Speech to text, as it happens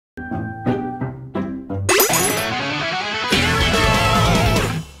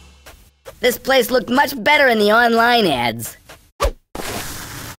This place looked much better in the online ads.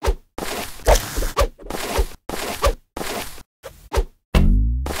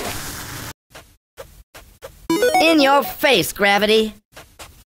 In your face, Gravity.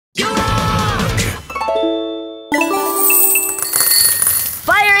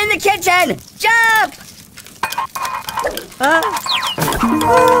 Fire in the kitchen! Jump!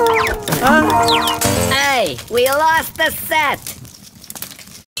 Hey, we lost the set!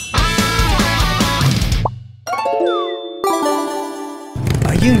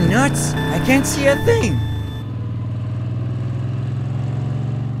 Are you nuts? I can't see a thing.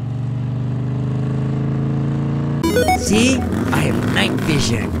 See? I have night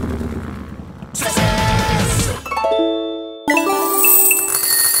vision.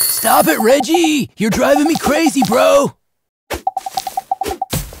 Stop it, Reggie! You're driving me crazy, bro!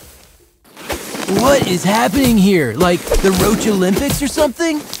 What is happening here? Like the Roach Olympics or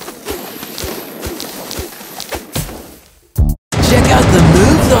something? Check out the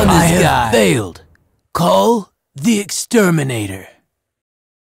moves on this guy! I have failed. Call the exterminator.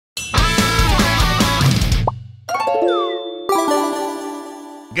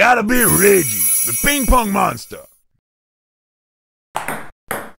 Gotta be Reggie, the ping pong monster.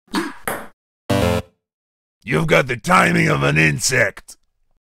 You've got the timing of an insect.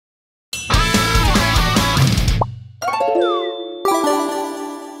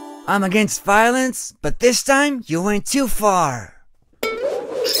 I'm against violence, but this time you went too far.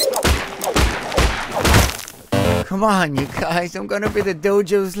 Come on, you guys, I'm gonna be the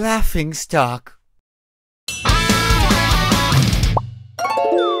dojo's laughingstock.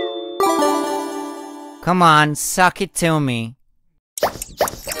 Come on, suck it to me.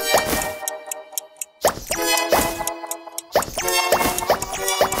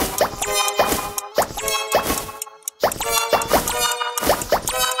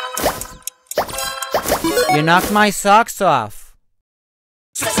 You knocked my socks off.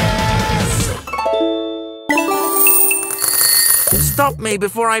 Stop me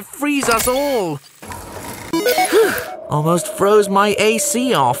before I freeze us all! Almost froze my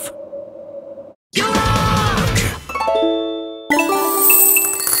AC off.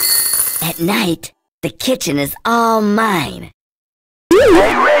 At night, the kitchen is all mine.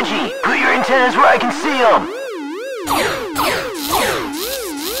 Hey Reggie, put your antennas where I can see them!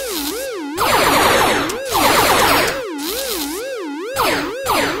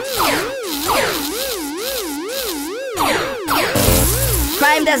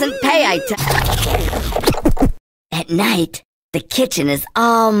 Crime doesn't pay, At night, the kitchen is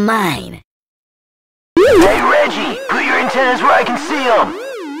all mine. Hey Reggie, put your antennas where I can see them!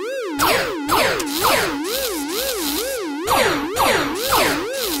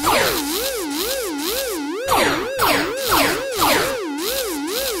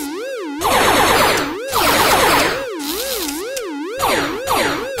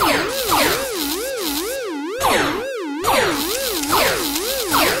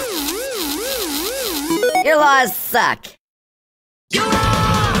 Your laws suck.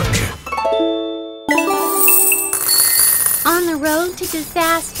 On the road to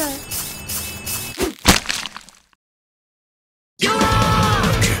disaster.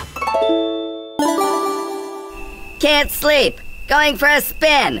 Can't sleep. Going for a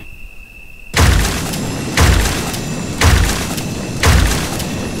spin.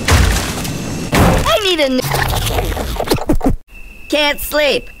 I need a new... Can't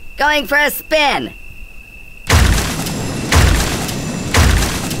sleep. Going for a spin.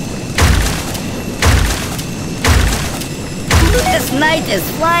 This night is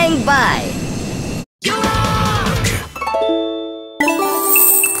flying by.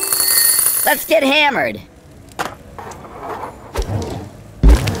 Let's get hammered.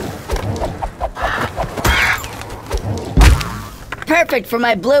 Perfect for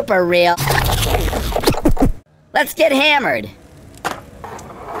my blooper reel. Let's get hammered.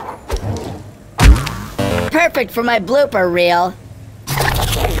 Perfect for my blooper reel.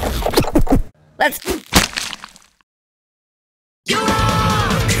 Let's...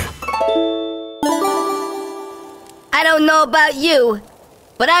 I don't know about you,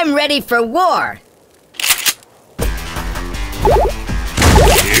 but I'm ready for war.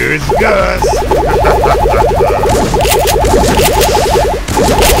 Here's Gus.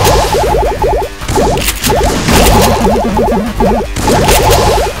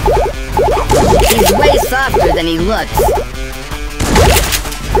 He's way softer than he looks.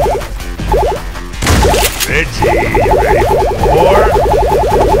 Reggie, you ready for war?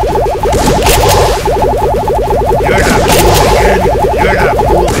 You're not fooling again. You're not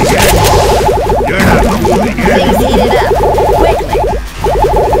fooling.